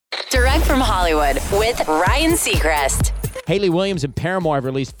Direct from Hollywood with Ryan Seacrest. Hayley Williams and Paramore have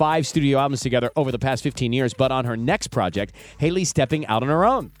released 5 studio albums together over the past 15 years, but on her next project, Hayley's stepping out on her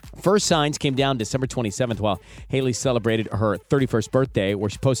own. First Signs came down December 27th while Hayley celebrated her 31st birthday, where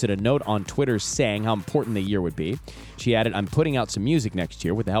she posted a note on Twitter saying how important the year would be. She added, "I'm putting out some music next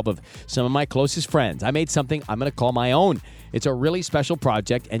year with the help of some of my closest friends. I made something I'm going to call my own. It's a really special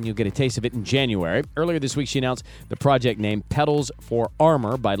project, and you'll get a taste of it in January." Earlier this week, she announced the project name Petals for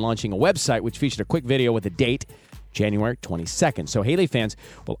Armor by launching a website which featured a quick video with a date, January 22nd. So Hayley fans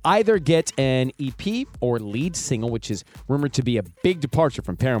will either get an EP or lead single, which is rumored to be a big departure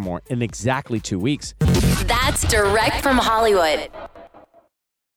from Paramore, in exactly 2 weeks. That's Direct from Hollywood.